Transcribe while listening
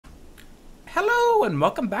Hello and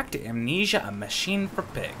welcome back to Amnesia, a machine for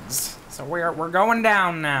pigs. So we're going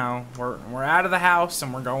down now. We're out of the house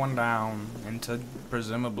and we're going down into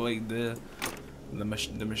presumably the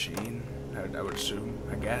machine. I would assume,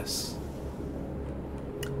 I guess.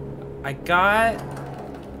 I got,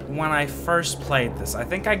 when I first played this, I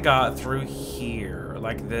think I got through here,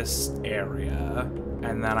 like this area,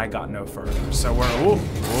 and then I got no further. So we're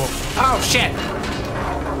oh shit!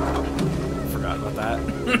 Forgot about that.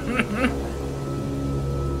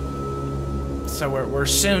 So we're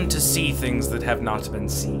soon to see things that have not been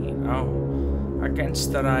seen. Oh,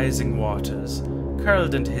 against the rising waters,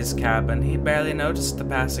 curled into his cabin, he barely noticed the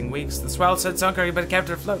passing weeks. The swells had sunk her, but kept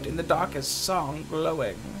her afloat in the darkest song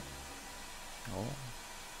glowing. Oh,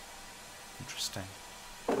 interesting.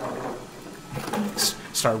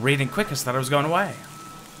 Start reading quick. I thought I was going away.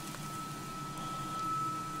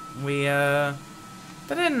 That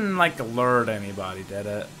didn't like alert anybody, did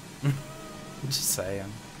it? Just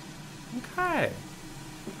saying. Okay.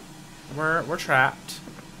 We're trapped.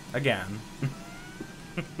 Again.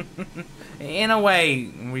 In a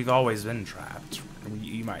way, we've always been trapped.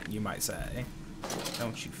 You might say.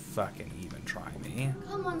 Don't you fucking even try me.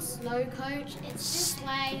 Come on, slow coach. It's this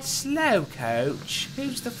way. Slow coach?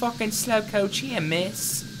 Who's the fucking slow coach here,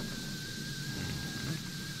 miss?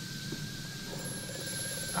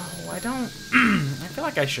 Oh, I don't... I feel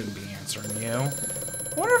like I shouldn't be answering you.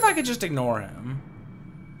 I wonder if I could just ignore him.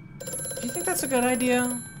 Do you think that's a good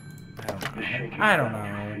idea? I don't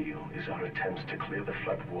know. Is our attempts to clear the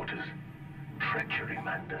floodwaters. Treachery,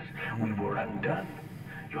 Mandus. We were undone.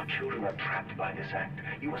 Your children are trapped by this act.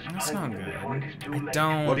 You must find them before it is too late.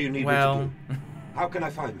 What do you need me to do? How can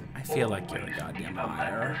I find them? I feel like you're a goddamn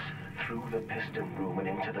liar. Through the piston room and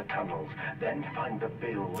into the tunnels. Then find the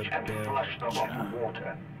bilge and flush them off the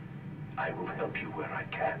water. I will help you where I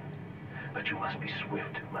can. But you must be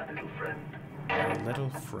swift, my little friend.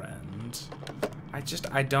 Little friend. I just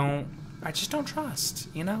don't trust.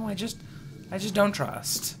 You know, I just don't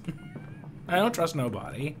trust. I don't trust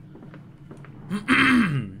nobody.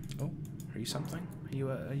 Oh, are you something? Are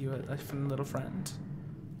you a little friend?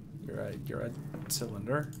 You're a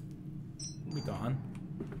cylinder. Be gone.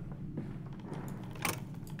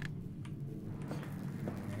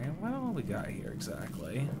 Okay, what do we got here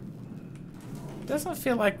exactly? Doesn't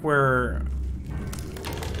feel like we're.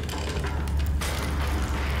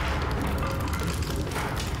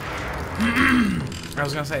 I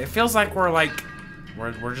was gonna say, it feels like we're on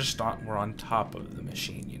top of the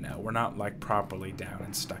machine, you know. We're not like properly down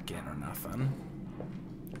and stuck in or nothing.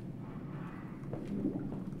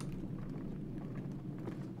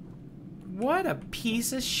 What a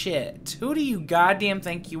piece of shit. Who do you goddamn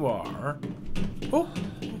think you are? Oh.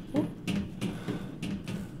 Oh.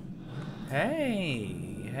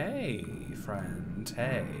 Hey, friend,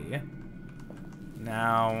 hey.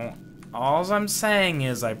 Now, all I'm saying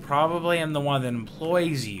is I probably am the one that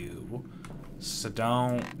employs you, so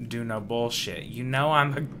don't do no bullshit. You know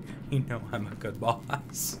I'm a good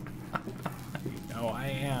boss. You know I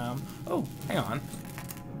am. Oh, hang on.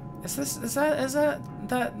 Is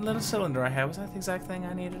that little cylinder I had? Was that the exact thing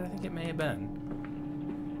I needed? I think it may have been.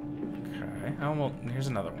 Okay. Oh well, here's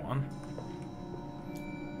another one.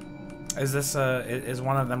 Is this is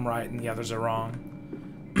one of them right and the others are wrong?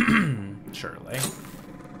 Surely.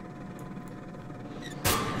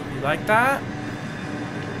 You like that?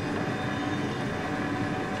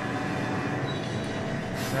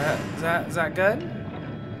 Is that good?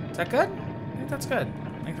 Is that good? I think that's good.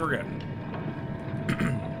 I think we're good.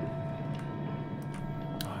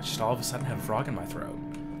 Oh, I just all of a sudden have a frog in my throat.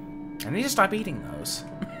 I need to stop eating those.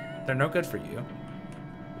 They're no good for you.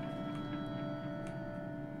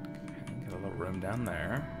 Okay, got a little room down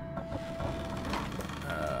there.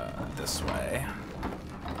 This way.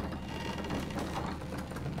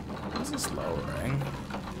 What is this lowering?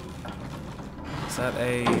 Is that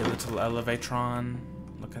a little elevatron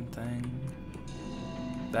looking thing?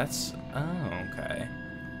 That's, oh, okay.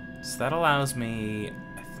 So that allows me, it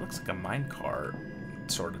looks like a minecart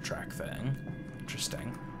sort of track thing.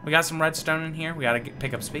 Interesting. We got some redstone in here. We gotta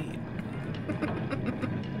pick up speed.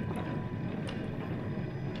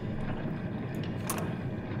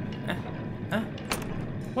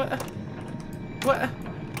 What? What?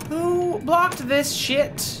 Who blocked this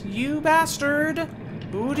shit? You bastard!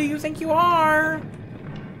 Who do you think you are?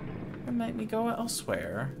 That make me go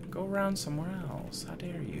elsewhere. Go around somewhere else. How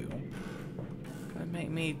dare you? That make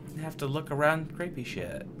me have to look around creepy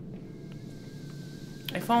shit.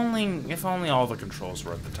 If only all the controls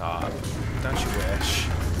were at the top. Don't you wish?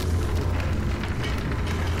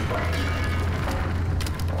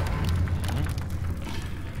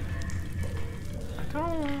 I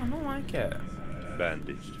don't like like it.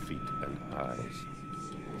 Bandaged feet and eyes.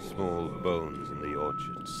 Small bones in the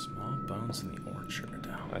orchard. Small bones in the orchard.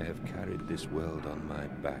 I have carried this world on my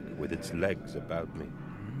back with its legs about me.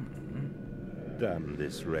 Damn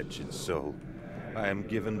this wretched soul. I am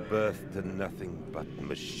given birth to nothing but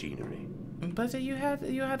machinery. But you had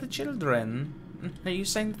the children. Are you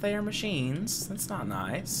saying that they are machines? That's not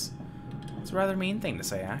nice. It's a rather mean thing to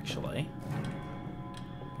say, actually.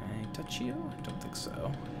 Can I touch you? I don't think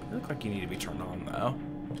so. You look like you need to be turned on, though.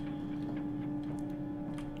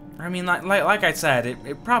 I mean, like I said,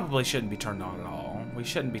 it probably shouldn't be turned on at all. We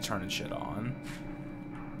shouldn't be turning shit on.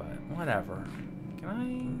 But whatever.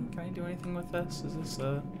 Can I do anything with this? Is this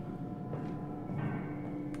a...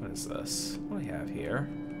 What is this? What do we have here?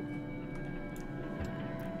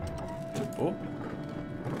 Oh.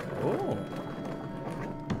 Oh.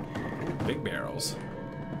 Big barrels.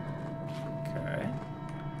 Okay.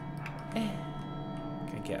 Can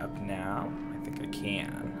I get up now? I think I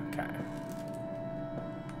can. Okay.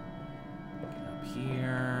 Get up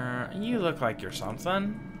here. You look like you're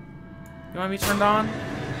something. You want to be turned on?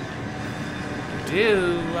 You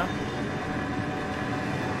do.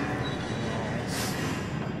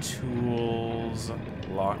 Tools.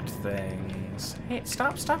 Locked things. Hey,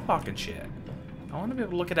 stop locking shit. I want to be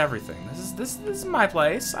able to look at everything. This is my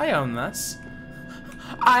place. I own this.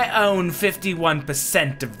 I own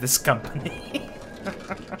 51% of this company.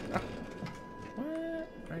 What?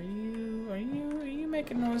 Are you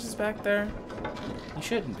making noises back there? You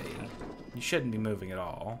shouldn't be. You shouldn't be moving at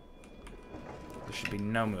all. There should be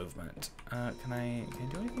no movement. Can I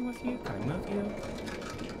do anything with you? Can I move you?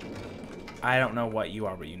 I don't know what you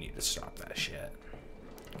are, but you need to stop that shit.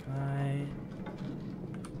 Can I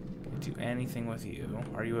do anything with you?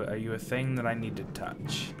 Are you a thing that I need to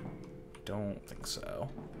touch? Don't think so.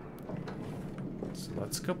 So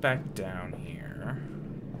let's go back down here.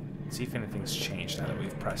 See if anything's changed now that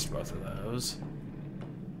we've pressed both of those.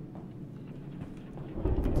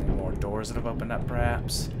 Any more doors that have opened up,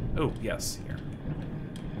 perhaps? Oh, yes, here.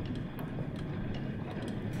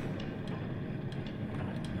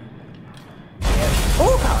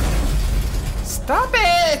 Oh, God! Stop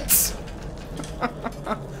it!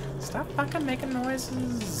 Stop fucking making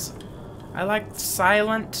noises. I like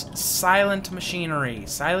silent machinery.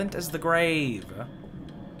 Silent as the grave.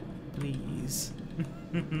 Please.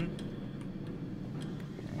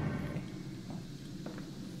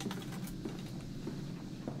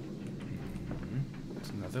 It's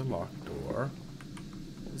another locked door.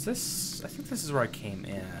 Is this... I think this is where I came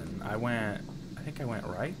in. I think I went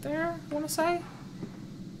right there, I want to say?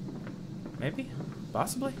 Maybe?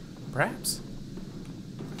 Possibly? Perhaps?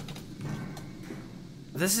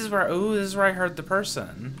 This is where... Ooh, this is where I heard the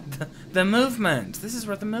person. The movement! This is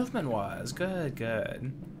where the movement was. Good,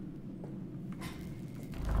 good.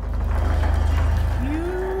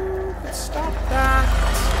 You could stop that.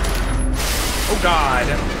 Oh, God.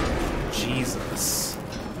 Jesus.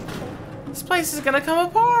 This place is gonna come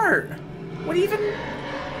apart. What even...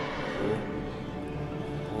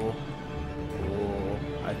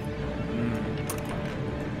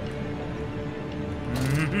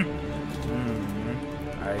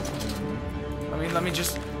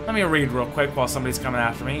 Let me read real quick while somebody's coming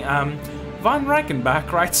after me. Von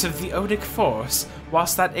Reichenbach writes of the Odic Force.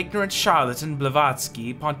 Whilst that ignorant charlatan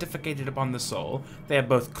Blavatsky pontificated upon the soul, they are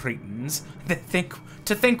both cretins.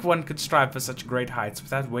 To think one could strive for such great heights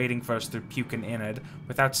without wading first through puke and innard,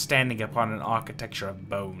 without standing upon an architecture of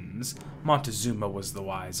bones. Montezuma was the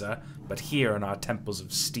wiser, but here in our temples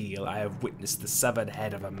of steel I have witnessed the severed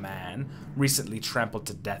head of a man, recently trampled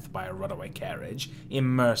to death by a runaway carriage,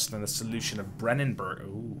 immersed in a solution of Brennenburg.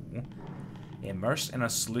 Ooh. Immersed in a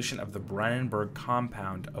solution of the Brennenburg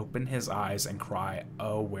compound, open his eyes and cry,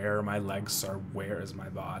 "Oh, where are my legs, sir? Where is my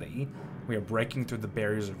body?" We are breaking through the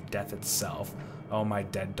barriers of death itself. Oh, my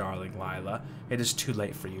dead darling Lila, it is too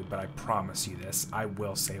late for you, but I promise you this, I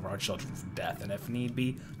will save our children from death, and if need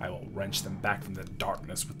be, I will wrench them back from the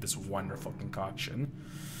darkness with this wonderful concoction.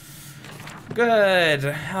 Good.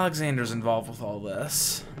 Alexander's involved with all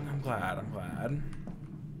this. I'm glad.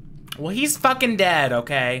 Well, he's fucking dead,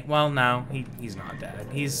 okay? Well, no, he's not dead.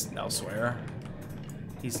 He's elsewhere.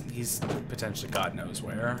 He's potentially God knows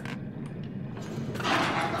where.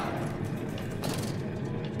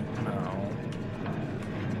 No.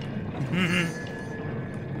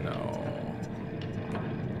 No.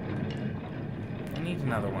 I need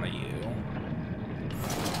another one of you.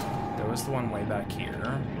 There was the one way back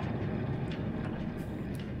here.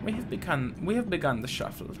 We have begun the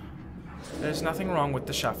shuffle. There's nothing wrong with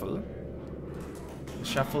the shuffle. The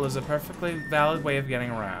shuffle is a perfectly valid way of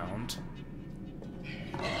getting around.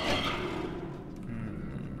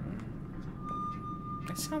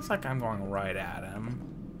 It sounds like I'm going right at him.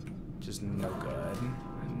 Just no good.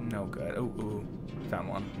 No good. Ooh, ooh. Found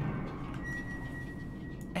one.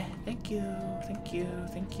 Thank you. Thank you.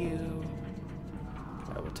 Thank you.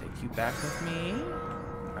 I will take you back with me.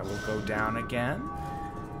 I will go down again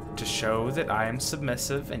to show that I am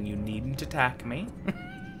submissive and you needn't attack me.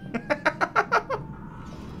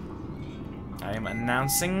 I am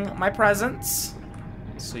announcing my presence,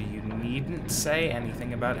 so you needn't say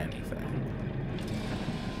anything about anything.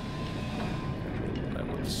 I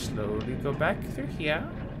will slowly go back through here.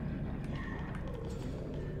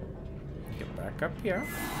 Get back up here.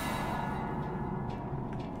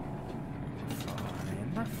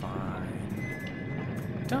 We're fine.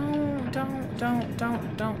 Don't.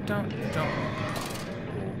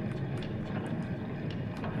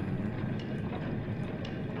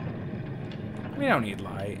 We don't need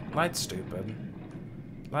light. Light's stupid.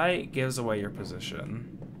 Light gives away your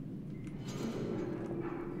position.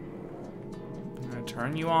 I'm gonna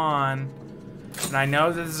turn you on. And I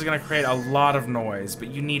know that this is gonna create a lot of noise, but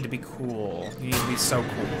you need to be cool. You need to be so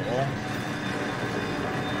cool.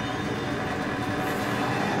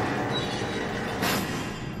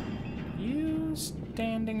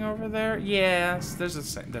 Standing over there? Yes, there's a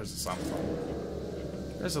something.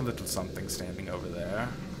 There's a little something standing over there.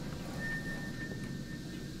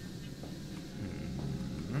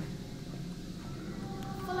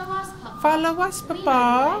 Follow us, Papa. Follow us,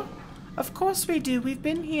 Papa. Of course we do. We've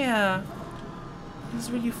been here. This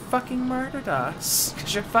is where you fucking murdered us.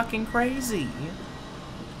 Because you're fucking crazy.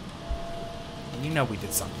 You know we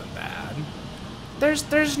did something bad.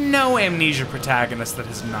 There's no Amnesia protagonist that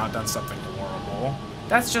has not done something horrible.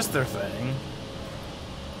 That's just their thing.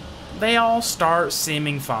 They all start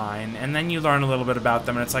seeming fine, and then you learn a little bit about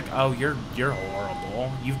them, and it's like, oh, you're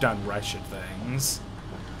horrible. You've done wretched things.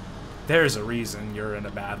 There's a reason you're in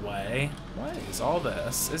a bad way. What is all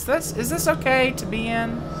this? Is this okay to be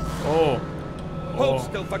in? Oh. Hold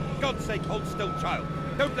still, for God's sake, hold still, child.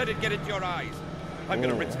 Don't let it get into your eyes. I'm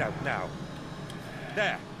gonna rinse it out now.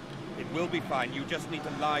 There. It will be fine. You just need to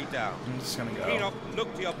lie down. I'm just gonna go. Enoch,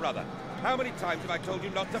 look to your brother. How many times have I told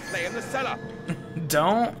you not to play in the cellar?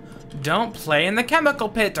 Don't play in the chemical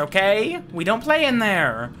pit, okay? We don't play in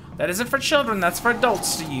there. That isn't for children, that's for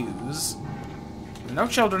adults to use. No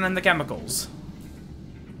children in the chemicals.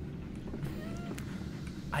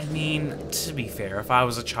 I mean, to be fair, if I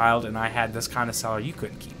was a child and I had this kind of cellar, you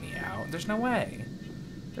couldn't keep me out. There's no way.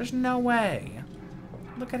 There's no way.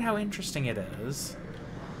 Look at how interesting it is.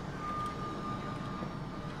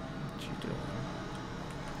 What you doing?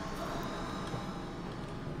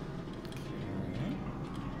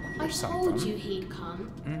 I told you he'd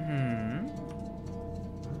come. Mm-hmm.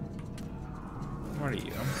 What are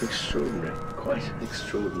you? Extraordinary. Quite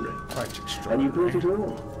extraordinary. Quite extraordinary. And you brought it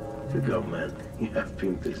all. Good God, man. You have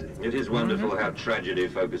been busy. It is wonderful how tragedy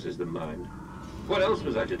focuses the mind. What else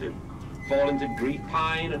was I to do? Fall into grief,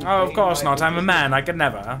 pine, and... Oh, of course not. I'm a man. I could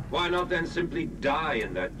never. Why not then simply die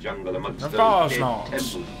in that jungle amongst Of those course dead not.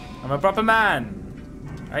 temples? I'm a proper man.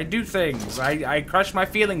 I do things. I crush my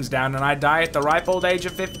feelings down and I die at the ripe old age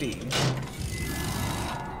of 50.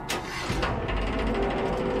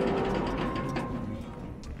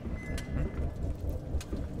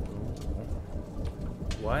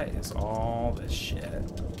 What is all this shit?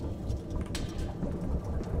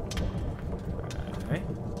 Okay.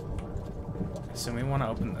 So we want to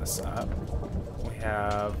open this up. We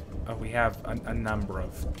have a number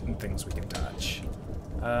of things we can touch.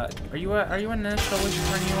 Are you an initial? We should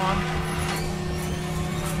turn you on.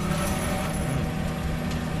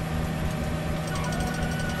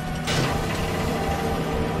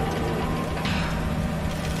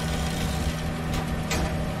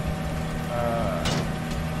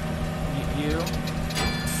 You?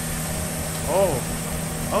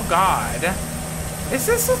 Oh God! Is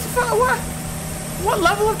this what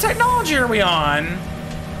level of technology are we on?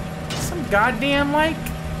 Some goddamn like.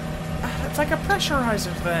 It's like a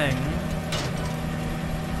pressurizer thing.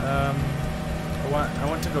 I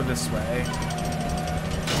want to go this way.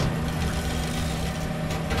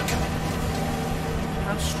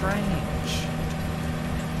 How strange.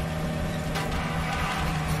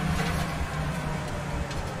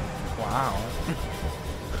 Wow.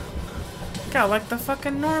 Got like the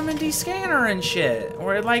fucking Normandy scanner and shit.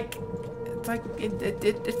 Or it like, it's like,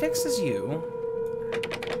 it fixes you.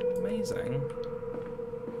 Amazing.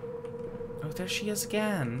 Oh, there she is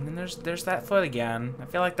again. And there's that foot again. I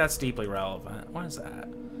feel like that's deeply relevant. What is that?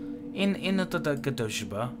 In the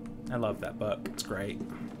Gadoshiba. I love that book. It's great.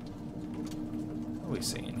 What are we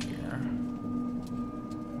seeing here?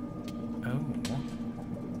 Oh.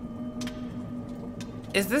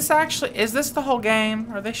 Is this actually, is this the whole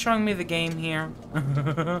game? Are they showing me the game here?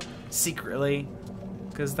 Secretly.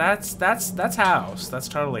 Because that's house. That's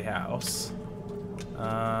totally house.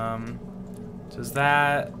 So is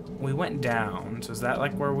that, we went down. So is that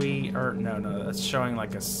like where we, or no, that's showing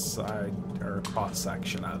like a side or a cross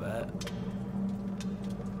section of it.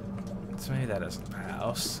 So maybe that isn't the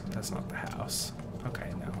house. That's not the house.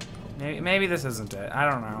 Okay, no. Maybe this isn't it. I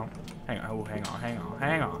don't know. Hang on. Oh,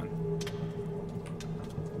 hang on.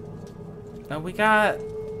 No, we got...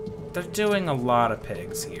 They're doing a lot of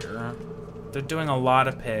pigs here. They're doing a lot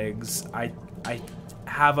of pigs. I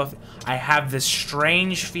have this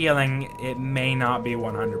strange feeling it may not be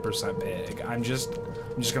 100% pig. I'm just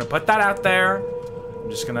gonna put that out there. I'm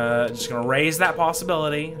just gonna raise that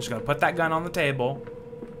possibility. I'm just gonna put that gun on the table.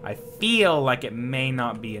 I feel like it may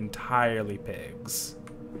not be entirely pigs.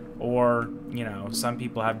 Or, you know, some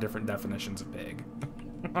people have different definitions of pig.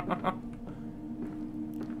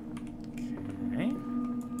 Okay.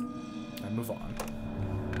 I move on.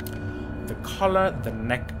 The collar, the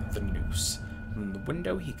neck, the noose. From the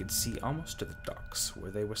window he could see almost to the docks,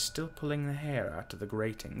 where they were still pulling the hair out of the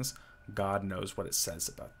gratings. God knows what it says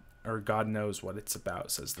about, or God knows what it's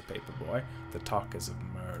about, says the paperboy. The talk is of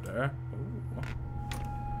murder. Ooh.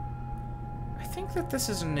 I think that this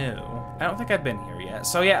is new. I don't think I've been here yet.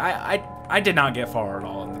 So yeah, I did not get far at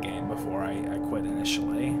all in the game before I quit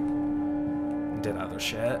initially. Did other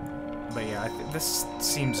shit. But yeah, I think this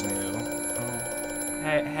seems new. Oh.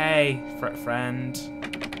 Hey, friend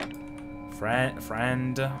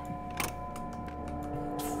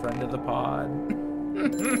of the pod.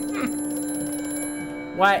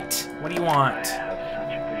 What? What do you want?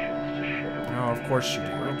 Oh, of course you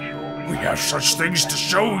do. We have such things to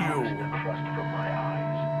show you.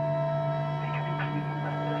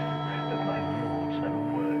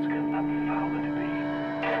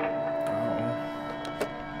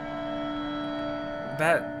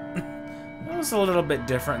 That was a little bit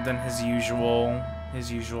different than his usual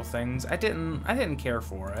things. I didn't care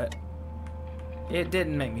for it. It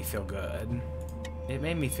didn't make me feel good. It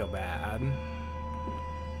made me feel bad.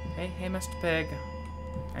 Hey, Mr. Pig.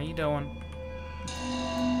 How you doing?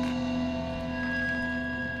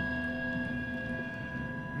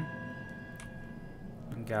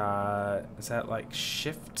 We got, is that like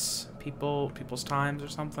shifts people's times or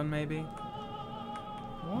something maybe?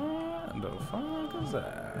 What the fuck is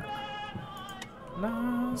that?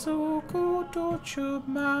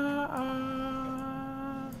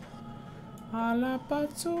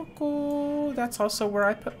 That's also where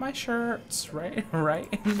I put my shirts,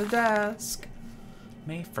 right in the desk.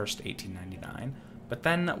 May 1st, 1899. But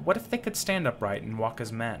then, what if they could stand upright and walk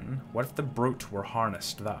as men? What if the brute were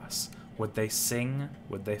harnessed thus? Would they sing?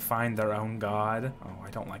 Would they find their own god? Oh,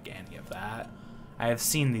 I don't like any of that. I have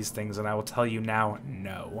seen these things, and I will tell you now,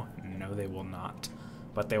 no, they will not.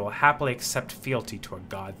 But they will happily accept fealty to a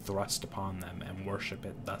god thrust upon them, and worship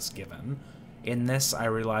it thus given. In this, I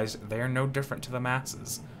realize they are no different to the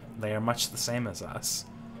masses. They are much the same as us.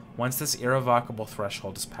 Once this irrevocable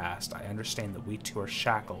threshold is passed, I understand that we too are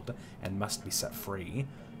shackled and must be set free.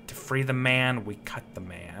 To free the man, we cut the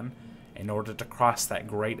man. In order to cross that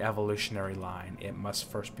great evolutionary line, it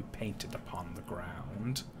must first be painted upon the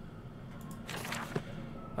ground.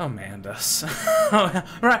 Oh, Mandus.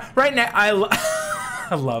 right now, I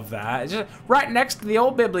love that. Just right next to the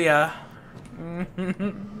old Biblia.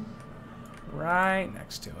 Right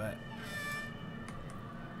next to it.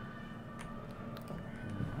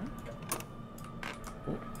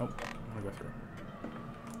 Oh, I'm gonna go through.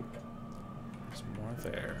 There's more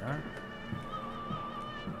there.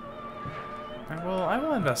 I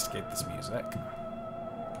will investigate this music.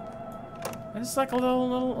 It's like a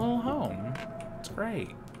little home. It's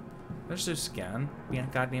great. There's Zeus again, being a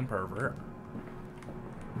goddamn pervert.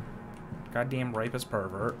 Goddamn rapist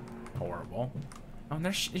pervert. Horrible. Oh, and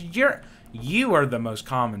there's you are the most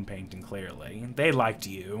common painting, clearly. They liked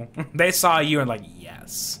you. They saw you and like,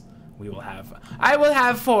 yes, I will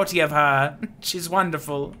have 40 of her. She's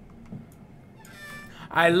wonderful.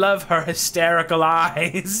 I love her hysterical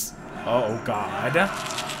eyes. Oh, God.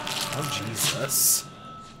 Oh, Jesus.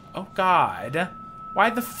 Oh, God. Why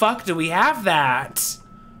the fuck do we have that?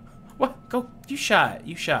 What? Go. You shut.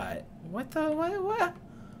 What the?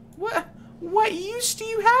 What use do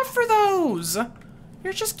you have for those?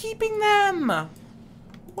 You're just keeping them.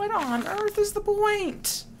 What on earth is the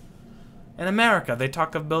point? In America, they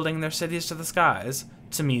talk of building their cities to the skies.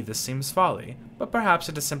 To me, this seems folly, but perhaps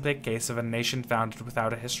it is simply a case of a nation founded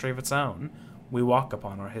without a history of its own. We walk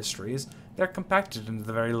upon our histories. They're compacted into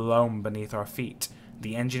the very loam beneath our feet.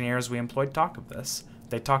 The engineers we employed talk of this.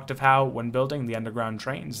 They talked of how, when building the underground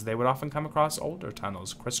trains, they would often come across older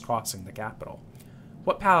tunnels crisscrossing the capital.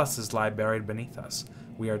 What palaces lie buried beneath us?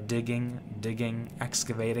 We are digging,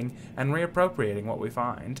 excavating, and reappropriating what we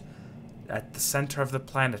find. At the center of the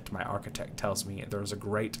planet, my architect tells me, there is a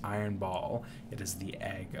great iron ball. It is the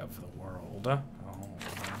egg of the world. Oh.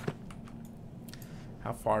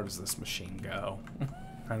 How far does this machine go?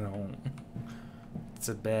 I don't... It's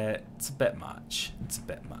a bit much. It's a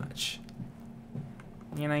bit much.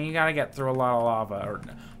 You know, you gotta get through a lot of lava, or,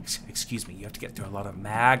 excuse me, you have to get through a lot of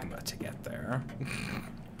magma to get there.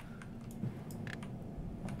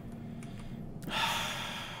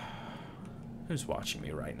 Who's watching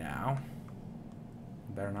me right now?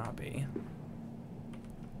 Better not be.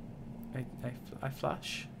 I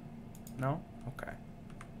flush? No? Okay.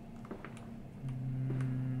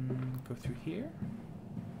 Go through here.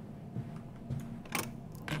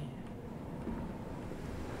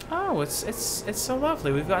 Oh, it's so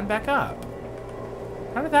lovely. We've gotten back up.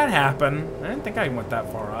 How did that happen? I didn't think I went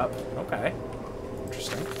that far up. Okay.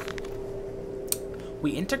 Interesting.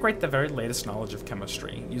 We integrate the very latest knowledge of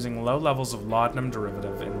chemistry, using low levels of laudanum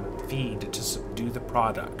derivative in feed to subdue the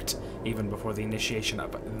product, even before the initiation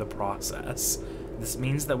of the process. This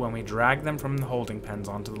means that when we drag them from the holding pens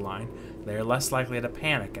onto the line, they are less likely to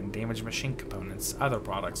panic and damage machine components, other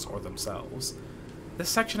products, or themselves. This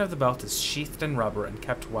section of the belt is sheathed in rubber and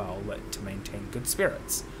kept well lit to maintain good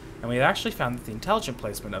spirits, and we have actually found that the intelligent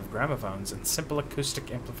placement of gramophones and simple acoustic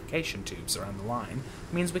amplification tubes around the line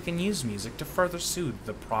means we can use music to further soothe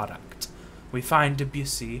the product. We find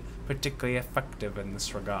Debussy particularly effective in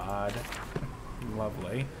this regard.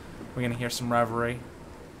 Lovely. We're gonna hear some reverie.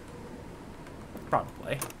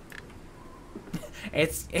 Probably.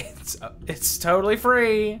 It's totally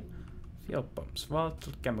free. Fuel pumps.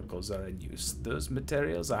 Volatile chemicals are in use. Those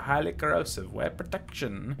materials are highly corrosive. Wear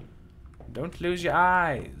protection. Don't lose your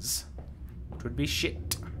eyes. It would be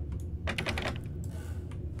shit.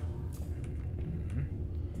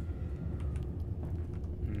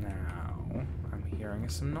 Now, I'm hearing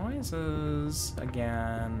some noises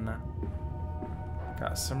again.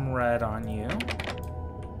 Got some red on you.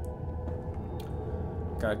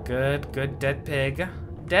 Got good dead pig.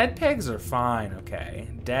 Dead pigs are fine, okay?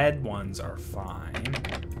 Dead ones are fine.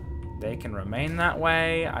 They can remain that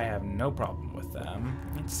way. I have no problem with them.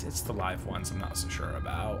 It's the live ones I'm not so sure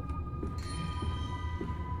about.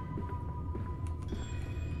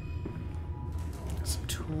 Got some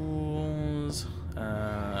tools.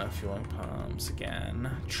 Fueling pumps again.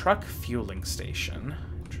 Truck fueling station.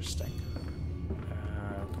 Interesting.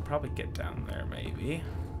 Can probably get down there, maybe.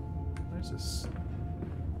 Where's this?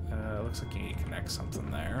 Looks like you need to connect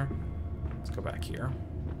something there. Let's go back here.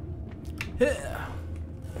 You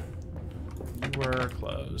were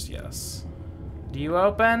closed, yes. Do you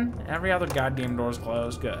open? Every other goddamn door's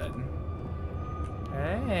closed. Good.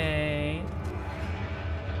 Hey.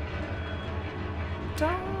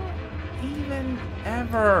 Don't even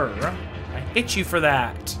ever. I hit you for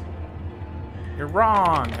that. You're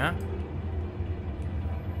wrong, huh?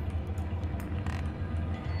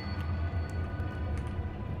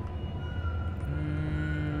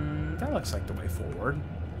 That looks like the way forward.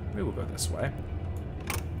 Maybe we'll go this way.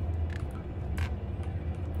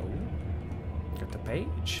 Oh, got the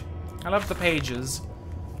page. I love the pages.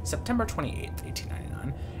 September 28th,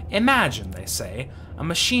 1899. Imagine, they say, a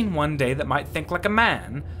machine one day that might think like a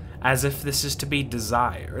man, as if this is to be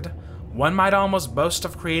desired. One might almost boast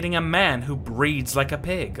of creating a man who breeds like a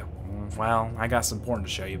pig. Well, I got some porn to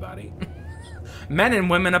show you, buddy. Men and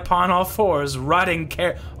women upon all fours, rutting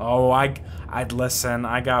Oh, I'd listen.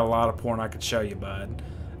 I got a lot of porn I could show you, bud.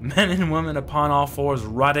 Men and women upon all fours,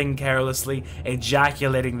 rutting carelessly,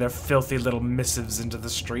 ejaculating their filthy little missives into the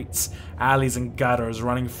streets, alleys and gutters,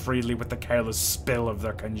 running freely with the careless spill of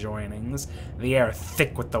their conjoinings, the air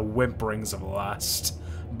thick with the whimperings of lust.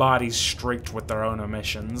 Bodies streaked with their own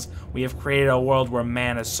omissions. We have created a world where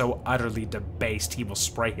man is so utterly debased he will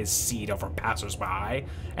spray his seed over passers-by,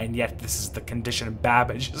 and yet this is the condition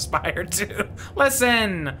Babbage aspired to.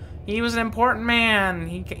 Listen! He was an important man.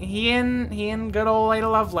 He and good old Ada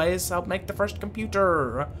Lovelace helped make the first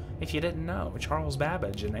computer. If you didn't know, Charles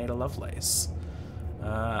Babbage and Ada Lovelace.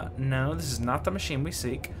 No, this is not the machine we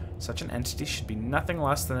seek. Such an entity should be nothing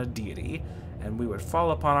less than a deity, and we would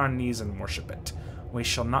fall upon our knees and worship it. We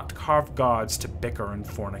shall not carve gods to bicker and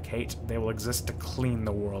fornicate. They will exist to clean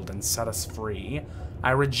the world and set us free.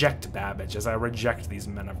 I reject Babbage as I reject these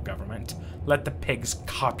men of government. Let the pigs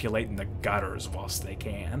copulate in the gutters whilst they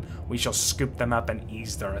can. We shall scoop them up and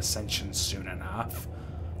ease their ascension soon enough.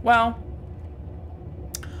 Well,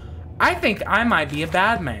 I think I might be a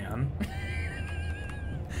bad man.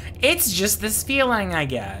 It's just this feeling I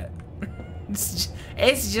get.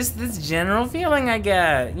 It's just this general feeling I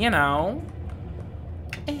get, you know.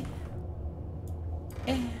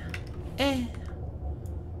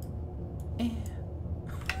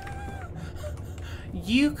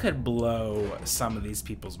 You could blow some of these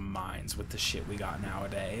people's minds with the shit we got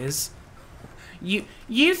nowadays. You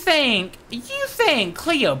think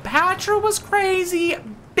Cleopatra was crazy?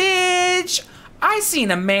 Bitch! I seen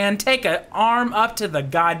a man take an arm up to the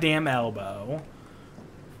goddamn elbow.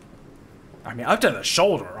 I mean, up to the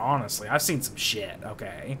shoulder, honestly. I've seen some shit,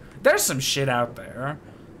 okay? There's some shit out there.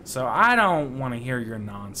 So I don't want to hear your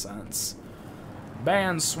nonsense.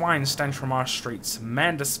 Ban swine stench from our streets.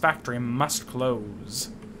 Mandus factory must close.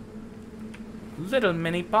 Little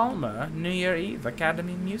Minnie Palmer, New Year Eve,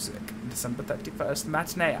 Academy Music, December 31st,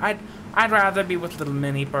 matinee. I'd rather be with Little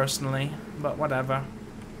Minnie personally, but whatever.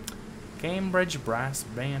 Cambridge Brass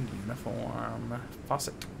Band uniform,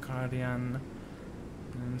 Fawcett Guardian,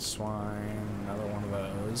 and swine, another one of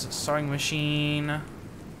those. Sewing machine. Okay,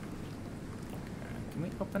 can we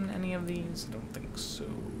open any of these? I don't think so.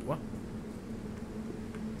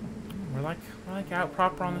 We're like out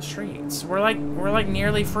proper on the streets. We're like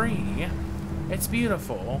nearly free. It's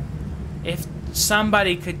beautiful. If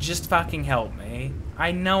somebody could just fucking help me.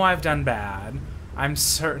 I know I've done bad. I'm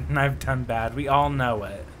certain I've done bad. We all know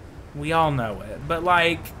it. We all know it. But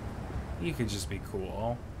like, you could just be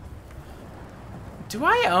cool. Do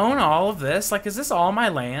I own all of this? Like, is this all my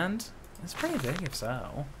land? It's pretty big if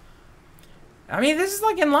so. I mean, this is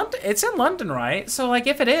like in London. It's in London, right? So like,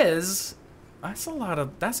 if it is, that's a lot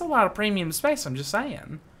of premium space. I'm just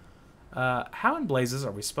saying. How in blazes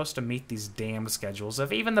are we supposed to meet these damn schedules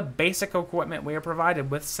if even the basic equipment we are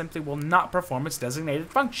provided with simply will not perform its designated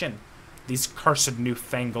function? These cursed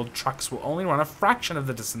newfangled trucks will only run a fraction of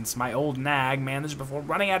the distance my old nag managed before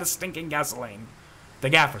running out of stinking gasoline. The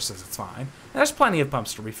gaffer says it's fine. There's plenty of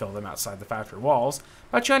pumps to refill them outside the factory walls,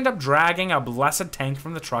 but you end up dragging a blessed tank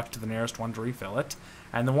from the truck to the nearest one to refill it,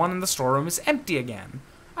 and the one in the storeroom is empty again.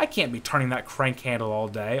 I can't be turning that crank handle all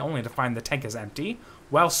day, only to find the tank is empty.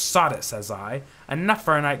 Well, sod it, says I. Enough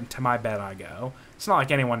for a night, and to my bed I go. It's not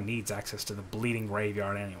like anyone needs access to the bleeding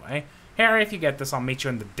graveyard anyway. Harry, if you get this, I'll meet you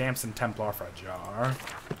in the Damson Templar for a jar.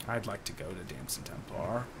 I'd like to go to Damson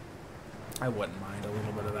Templar. I wouldn't mind a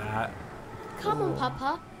little bit of that. Come on,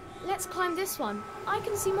 Papa. Let's climb this one. I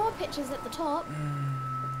can see more pictures at the top.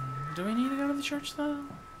 Do we need to go to the church, though?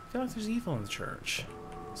 I feel like there's evil in the church.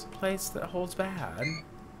 It's a place that holds bad.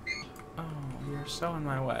 Oh, you're so in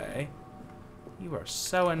my way. You are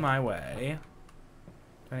so in my way.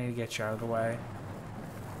 Do I need to get you out of the way?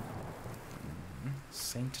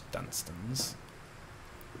 St. Dunstan's.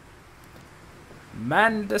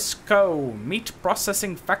 Mandus Co. Meat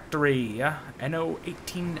Processing Factory. NO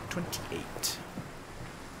 1828.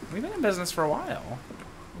 We've been in business for a while.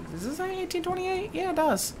 Does this say 1828? Yeah, it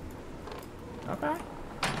does. Okay.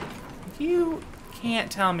 If you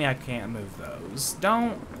can't tell me I can't move those,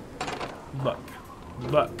 don't... Look.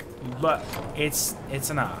 Look. Look. It's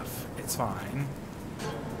enough. It's fine.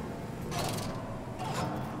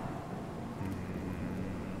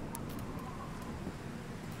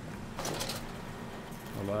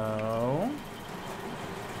 Hello?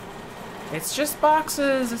 It's just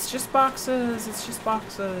boxes. It's just boxes. It's just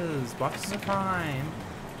boxes. Boxes are fine.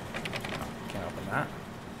 Oh, can't open that.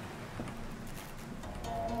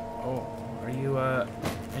 Oh, are you a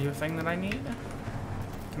thing that I need?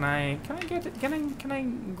 Can I get it? Can I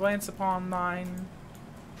glance upon mine?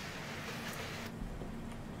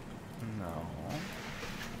 No.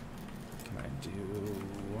 Can I do?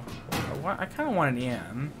 What? I kind of want it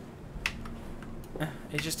in.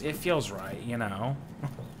 It feels right, you know.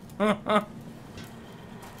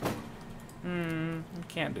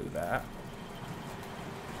 Can't do that.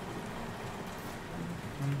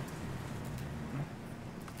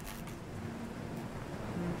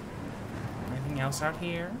 Anything else out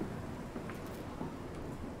here?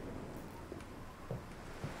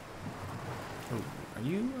 Ooh, are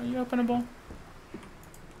you openable?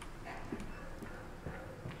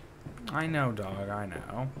 I know, dog, I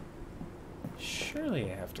know.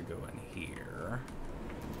 Surely I have to go in here.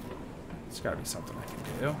 There's gotta be something I can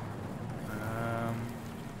do.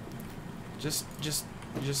 Just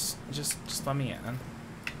let me in.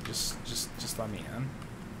 Just let me in.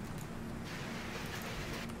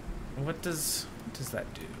 What does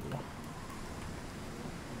that do?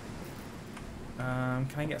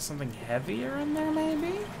 Can I get something heavier in there,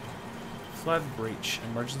 maybe? Flood breach,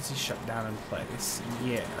 emergency shutdown in place.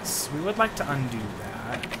 Yes, we would like to undo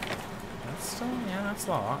that. That's still, yeah, that's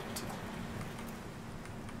locked.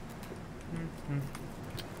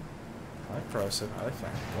 Highly corrosive, highly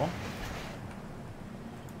flammable.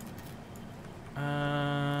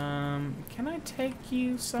 Can I take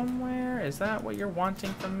you somewhere? Is that what you're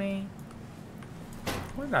wanting from me?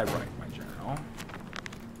 Where did I write my journal?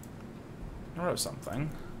 I wrote something.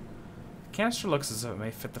 The canister looks as if it may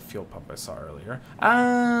fit the fuel pump I saw earlier.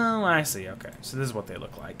 Oh, I see. Okay, so this is what they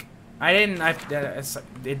look like. This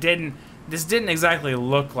didn't exactly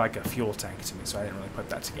look like a fuel tank to me, so I didn't really put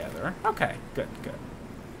that together. Okay, good.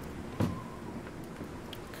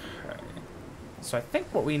 So I think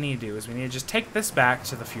what we need to do is we need to just take this back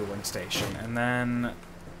to the fueling station and then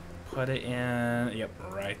put it in, yep,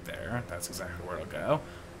 right there. That's exactly where it'll go.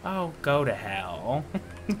 Oh, go to hell.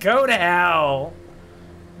 Go to hell.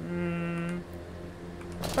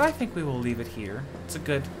 But I think we will leave it here. It's a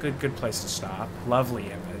good place to stop. Lovely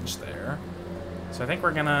image there. So I think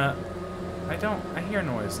we're gonna, I hear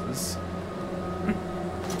noises.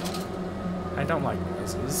 I don't like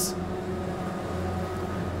noises.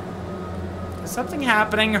 Is something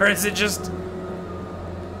happening, or is it just...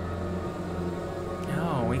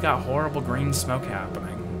 No, we got horrible green smoke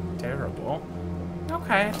happening. Terrible.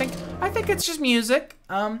 Okay, I think it's just music.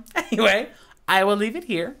 Anyway, I will leave it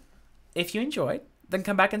here. If you enjoyed, then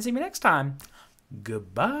come back and see me next time.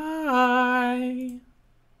 Goodbye.